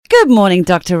Good morning,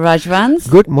 Dr. Rajvans.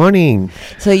 Good morning.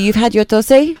 So you've had your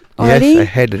thosai already? Yes, I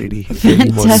had already.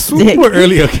 Fantastic. Super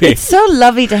early, okay. It's so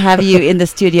lovely to have you in the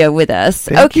studio with us.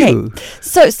 Thank you.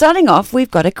 So starting off,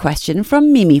 we've got a question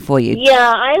from Mimi for you.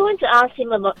 Yeah, I want to ask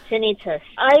him about tinnitus.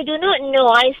 I do not know.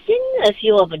 I've seen a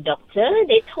few of a doctor.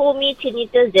 They told me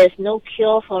tinnitus, there's no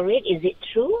cure for it. Is it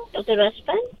true, Dr.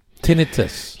 Rajpan?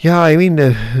 Tinnitus. Yeah, I mean,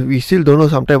 we still don't know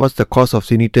sometimes what's the cause of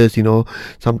tinnitus,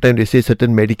 Sometimes they say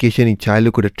certain medication in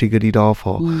childhood could have triggered it off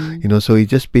or, so it's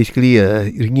just basically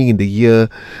ringing in the ear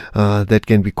that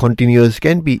can be continuous,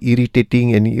 can be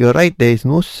irritating. And you're right, there is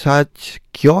no such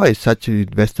cure as such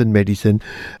with Western medicine.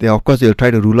 Of course, they'll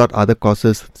try to rule out other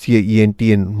causes, see a ENT,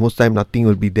 and most time nothing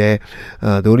will be there.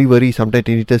 The only worry, sometimes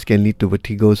tinnitus can lead to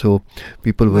vertigo, so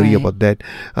people worry about that.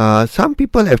 Some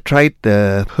people have tried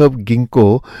the herb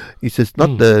ginkgo. It's just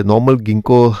not the normal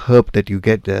ginkgo herb that you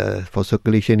get for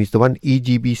circulation. It's the one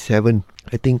EGB7.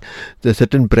 I think there's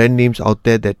certain brand names out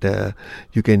there that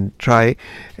you can try,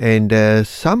 and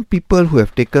some people who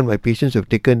have taken, my patients who have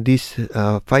taken this,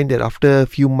 find that after a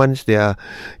few months, they are,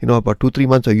 about 2-3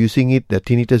 months of using it, the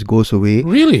tinnitus goes away.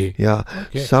 Really? Yeah.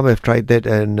 Okay. Some have tried that,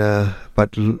 and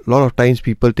but a lot of times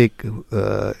people take,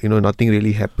 nothing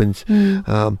really happens.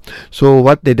 So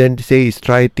what they then say is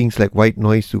try things like white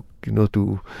noise to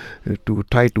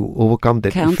try to overcome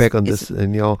that effect on this,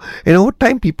 and over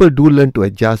time people do learn to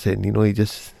adjust, and it's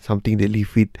just something they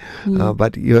live with.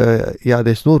 But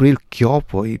there's no real cure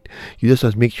for it. You just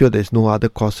must make sure there's no other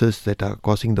causes that are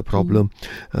causing the problem.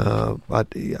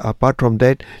 But apart from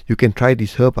that, you can try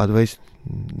this herb. Otherwise,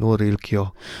 no real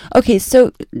cure. Okay,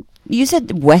 so you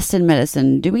said Western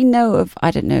medicine. Do we know of,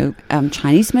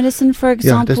 Chinese medicine, for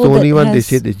example? Yeah, that's the only one they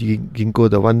said, the ginkgo,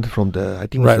 the one from the, I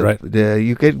think, right.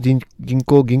 You get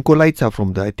ginkgo lights are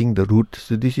from the, I think, the root.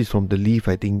 So this is from the leaf.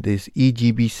 I think there's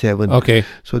EGB7. Okay.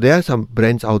 So there are some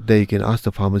brands out there. You can ask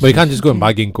the pharmacist. But you can't just go and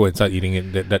buy ginkgo and start eating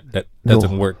it. That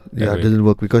doesn't work. Yeah, it doesn't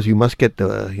work because you must get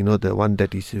the, the one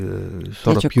that is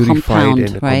sort of purified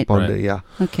and compounded. Right. Yeah.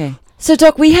 Okay. So,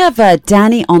 Doc, we have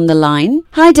Danny on the line.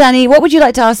 Hi, Danny. What would you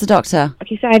like to ask the doctor?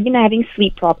 Okay, so I've been having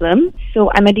sleep problems.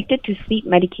 So I'm addicted to sleep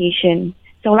medication.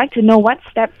 So I'd like to know what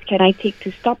steps can I take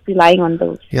to stop relying on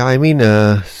those? Yeah, I mean,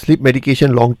 sleep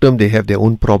medication long term, they have their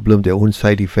own problem, their own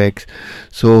side effects.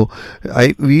 So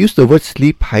we use the word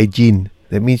sleep hygiene.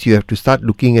 That means you have to start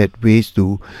looking at ways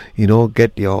to,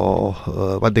 get your,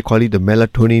 what they call it, the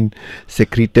melatonin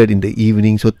secreted in the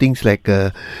evening. So things like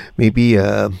maybe,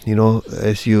 as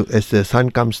the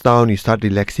sun comes down, you start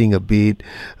relaxing a bit.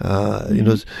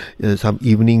 Some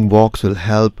evening walks will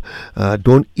help.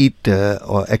 Don't eat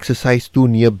or exercise too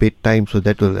near bedtime, so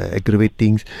that will aggravate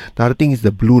things. The other thing is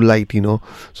the blue light,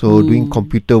 So doing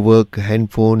computer work,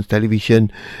 handphones,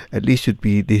 television, at least should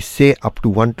be, they say up to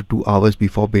 1 to 2 hours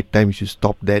before bedtime, you should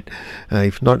stop that.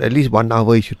 If not, at least 1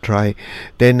 hour you should try.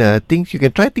 Then you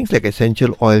can try things like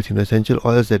essential oils, essential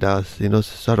oils that are,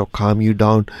 sort of calm you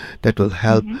down, that will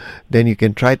help. Then you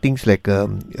can try things like,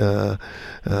 there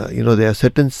are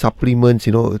certain supplements,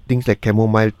 things like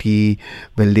chamomile tea,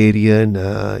 valerian,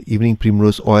 evening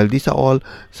primrose oil. These are all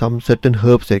some certain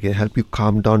herbs that can help you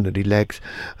calm down and relax.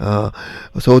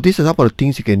 So these are some of the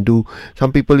things you can do.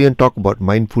 Some people even talk about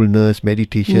mindfulness,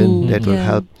 meditation, that will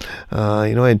help,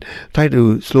 and try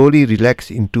to slowly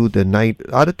relax into the night.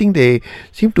 Other thing they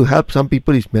seem to help some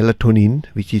people is melatonin,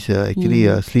 which is actually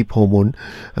a sleep hormone.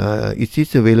 It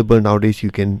is available nowadays,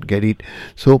 you can get it.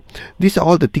 So these are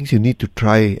all the things you need to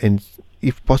try, and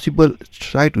if possible,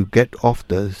 try to get off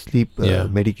the sleep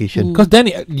medication. Because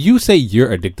Danny, you say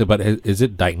you're addicted, but is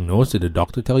it diagnosed? Did the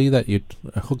doctor tell you that you're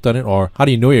hooked on it, or how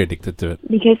do you know you're addicted to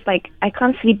it? Because I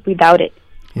can't sleep without it.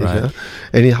 Yes, right.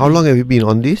 And how long have you been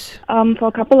on this? For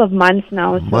a couple of months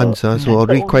now. So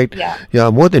already quite,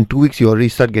 more than 2 weeks you already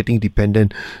start getting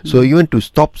dependent. So even to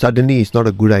stop suddenly is not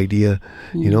a good idea,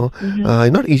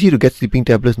 not easy to get sleeping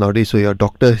tablets nowadays. So you're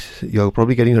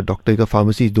probably getting a doctor, because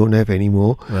pharmacies don't have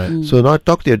anymore. Right. So now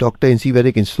talk to your doctor and see whether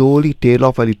you can slowly tail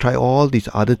off while you try all these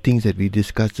other things that we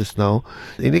discussed just now.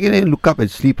 And again, look up at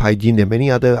sleep hygiene. There are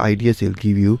many other ideas they'll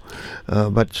give you.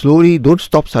 But slowly, don't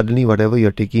stop suddenly whatever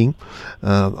you're taking.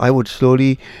 I would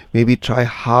slowly maybe try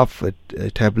half a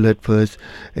tablet first,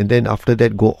 and then after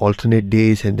that go alternate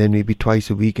days, and then maybe twice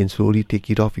a week, and slowly take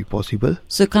it off if possible.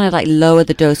 So kind of like lower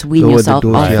the dose, wean yourself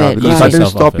off it. Because sudden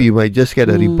stop, you might just get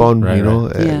a rebound,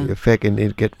 effect, and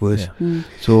it get worse.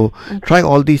 So try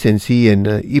all these and see, and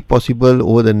if possible,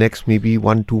 over the next maybe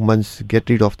 1-2 months, get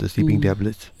rid of the sleeping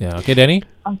tablets. Yeah. Okay, Danny?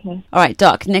 Okay. All right,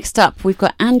 Doc, next up, we've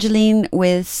got Angeline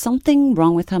with something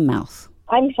wrong with her mouth.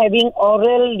 I'm having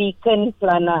oral lichen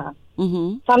plana.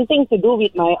 something to do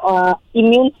with my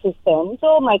immune system.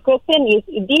 So my question is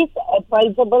this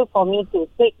advisable for me to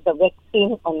take the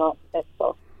vaccine or not? That's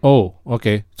all. Oh,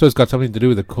 okay. So it's got something to do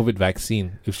with the COVID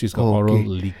vaccine if she's got oral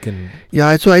lichen.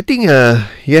 Yeah, so I think,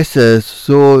 yes,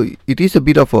 so it is a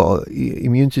bit of a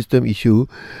immune system issue,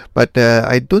 but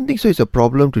I don't think so it's a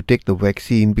problem to take the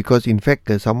vaccine because, in fact,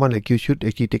 someone like you should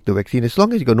actually take the vaccine as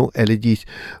long as you got no allergies.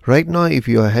 Right now, if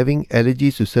you are having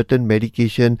allergies to certain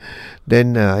medication,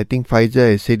 then I think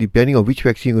Pfizer has said, depending on which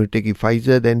vaccine you're going to take, if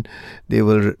Pfizer, then they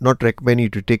will not recommend you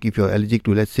to take if you're allergic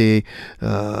to, let's say,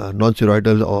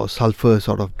 non-steroidal or sulfur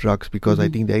sort of drugs, because I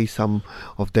think there is some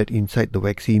of that inside the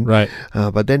vaccine. Right.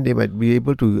 But then they might be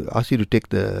able to ask you to take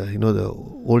the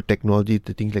old technology,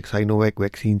 the things like Sinovac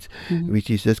vaccines, which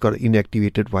is just got an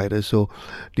inactivated virus. So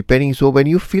when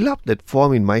you fill up that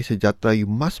form in MySejahtera, you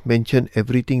must mention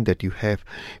everything that you have.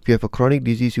 If you have a chronic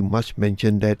disease, you must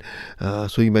mention that.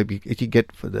 So you might be actually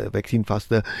get for the vaccine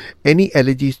faster. Any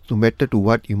allergies, no matter to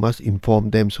what, you must inform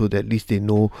them so that at least they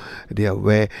know, they are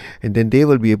aware, and then they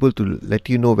will be able to let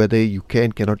you know whether you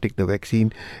cannot take the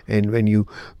vaccine. And when you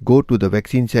go to the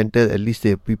vaccine center, at least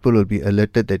the people will be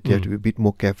alerted that you have to be a bit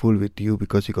more careful with you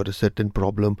because you got a certain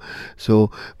problem.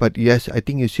 So, but yes, I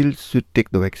think you still should take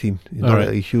the vaccine. It's not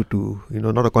an issue to,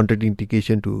 not a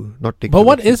contraindication to not take. But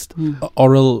what is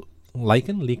oral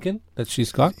lichen that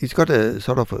she's got? It's got a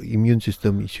sort of a immune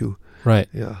system issue. Right.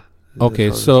 Yeah.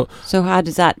 Okay, so how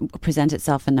does that present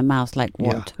itself in the mouth? Like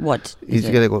what? Yeah. What?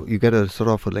 You get a sort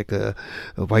of like a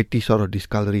whitey sort of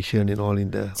discoloration and all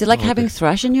in the. Is it like having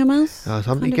thrush in your mouth?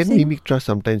 Something can mimic thrush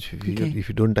sometimes if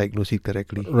you don't diagnose it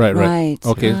correctly. Right.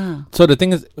 Okay. So the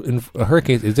thing is, in her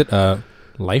case, is it a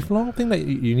lifelong thing that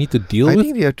you need to deal with? I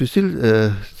think they have to still.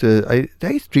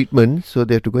 There is treatment, so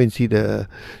they have to go and see the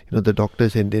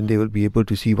doctors, and then they will be able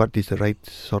to see what is the right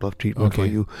sort of treatment for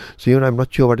you. So even I'm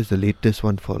not sure what is the latest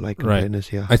one for lichen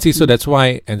planus. Yeah, I see. So that's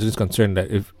why Angela's concerned that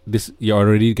if you're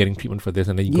already getting treatment for this,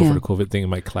 and then you go for the COVID thing, it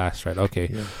might clash, right? Okay.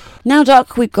 Yeah. Now,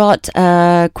 Doc, we've got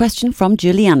a question from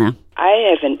Juliana.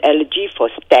 I have an allergy for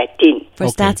statin.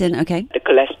 Statin, okay. The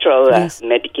cholesterol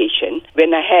medication.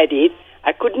 When I had it,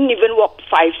 I couldn't even walk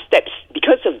 5 steps.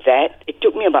 Because of that, it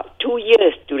took me about 2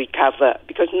 years to recover.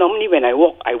 Because normally when I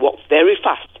walk very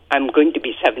fast. I'm going to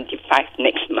be 75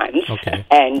 next month. Okay.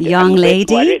 And young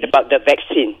lady, worried about the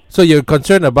vaccine. So you're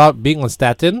concerned about being on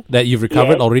statin, that you've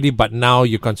recovered already, but now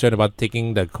you're concerned about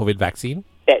taking the COVID vaccine?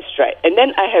 That's right. And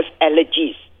then I have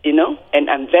allergies, and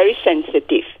I'm very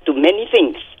sensitive to many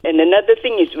things. And another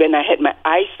thing is when I had my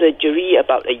eye surgery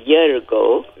about a year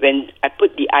ago, when I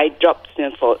put the eye drops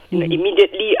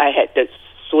immediately I had the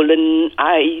swollen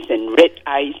eyes and red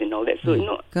eyes and all that.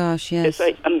 So, gosh, yes. That's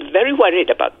why I'm very worried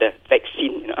about the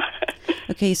vaccine.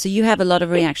 Okay, so you have a lot of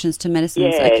reactions to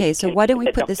medicines. Yes. Okay, so why don't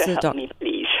we put this to the doctor? doctor? Me,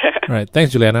 please. Right.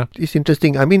 Thanks, Juliana. It's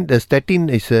interesting. I mean, the statin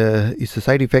is a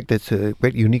side effect that's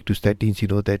quite unique to statins.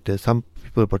 That some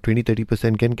people, about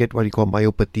 20-30%, can get what you call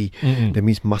myopathy. That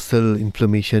means muscle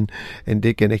inflammation, and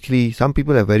they can actually. Some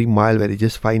people are very mild, where they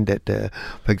just find that,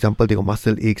 for example, they got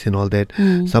muscle aches and all that.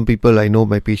 Some people, I know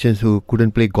my patients who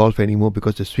couldn't play golf anymore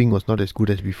because the swing was not as good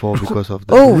as before because of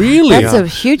the. Oh, really? That's a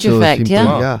huge effect.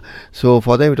 Yeah. So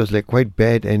for them, it was like quite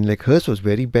bad, and like hers was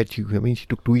very bad. She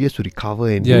took 2 years to recover,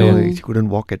 and she couldn't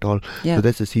walk at all. Yeah. So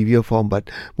that's a severe form.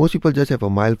 But most people just have a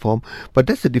mild form. But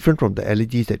that's different from the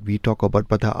allergies that we talk about.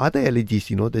 But the other allergies,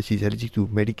 that she's allergic to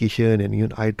medication and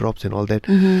even eye drops and all that.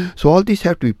 So all these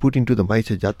have to be put into the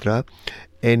MySejahtera.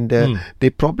 And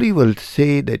they probably will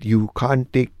say that you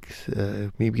can't take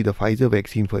maybe the Pfizer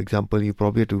vaccine, for example. You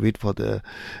probably have to wait for the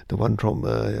one from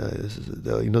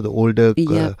the older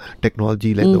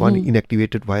technology, like the one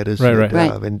inactivated virus,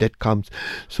 when that comes.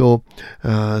 So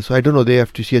I don't know. They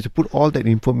have to. She has to put all that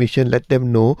information, let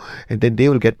them know, and then they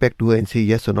will get back to her and say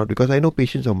yes or not. Because I know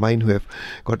patients of mine who have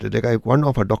got one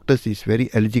of our doctors is very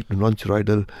allergic to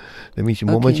non-steroidal. That means the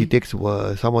moment she takes some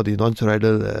of the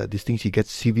non-steroidal these things, she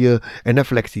gets severe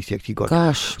anaphylaxis. She actually got.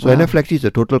 Gosh. So anaphylaxis is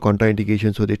a total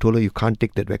contraindication. So they told her you can't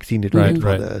take that vaccine. They don't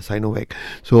for the Sinovac.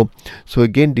 So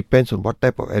again, depends on what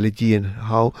type of allergy and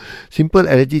how. Simple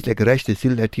allergies like a rash, they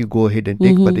still let you go ahead and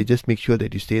take, but they just make sure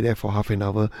that you stay there for half an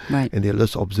hour and they'll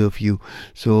just observe you.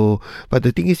 So, but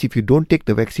the thing is, if you don't take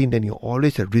the vaccine, then you're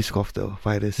always at risk of the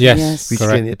virus. Yes. Which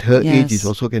can, at her age is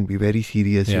also can be very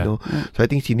serious. So I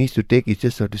think she needs to take. It's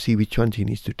just to see which one she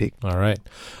needs to take. All right.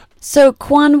 So,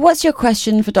 Kwan, what's your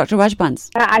question for Dr. Rajbans?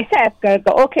 I said,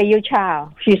 the OKU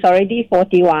child, she's already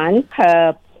 41.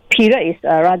 Her period is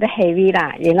rather heavy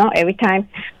lah, every time.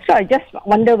 So I just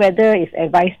wonder whether it's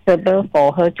advisable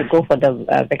for her to go for the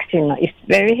vaccine. It's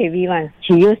very heavy one.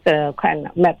 She used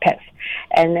quite med pads.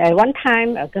 And at one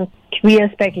time, 3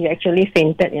 years back, he actually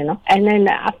fainted, And then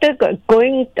after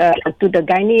going to the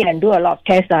gynae and do a lot of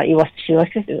tests, she was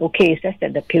just okay. It's just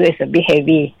that the period is a bit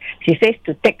heavy. She says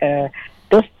to take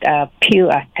those pill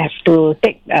have to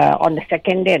take on the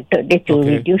second day and third day to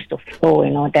reduce the flow,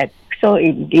 that. So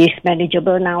it is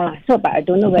manageable now. But I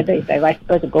don't know whether it's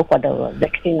advisable to go for the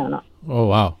vaccine or not. Oh,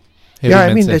 wow.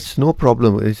 Heavy menses. That's no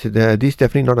problem. This is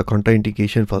definitely not a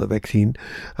contraindication for the vaccine.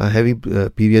 Heavy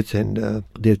periods and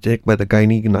they're checked by the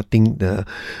gynae, nothing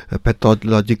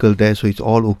pathological there, so it's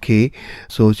all okay.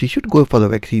 So she should go for the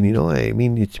vaccine,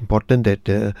 it's important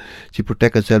that she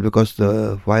protect herself because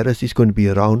the virus is going to be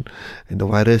around,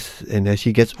 and as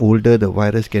she gets older, the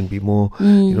virus can be more,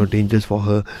 dangerous for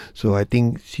her. So I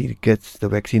think she gets the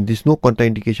vaccine. There's no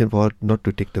contraindication for her not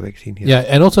to take the vaccine here. Yeah,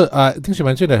 and also I think she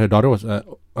mentioned that her daughter was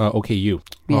OKU,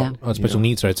 special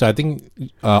needs, right? So I think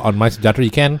on My Sejahtera you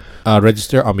can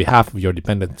register on behalf of your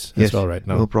dependents as well, right?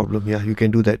 No problem. Yeah, you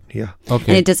can do that. Yeah.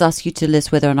 Okay. And it does ask you to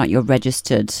list whether or not you're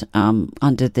registered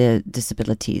under the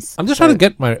disabilities. I'm just trying to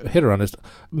get my head around this.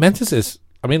 Menses is,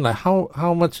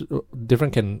 how much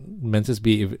different can menses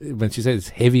be when she says it's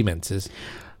heavy menses?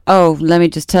 Oh, let me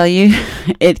just tell you,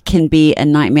 it can be a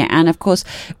nightmare. And of course,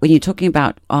 when you're talking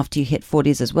about after you hit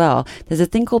 40s as well, there's a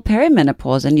thing called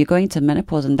perimenopause, and you're going to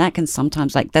menopause, and that can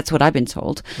sometimes, that's what I've been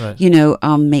told,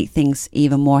 make things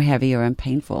even more heavier and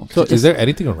painful. So is there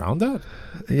anything around that?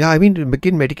 Yeah,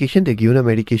 begin medication, they give her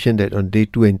medication that on day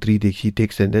 2 and 3 she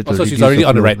takes, and that will so she's already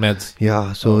on the right meds.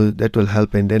 Yeah, so that will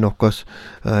help. And then of course,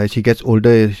 as she gets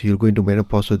older, she'll go into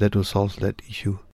menopause, so that will solve that issue.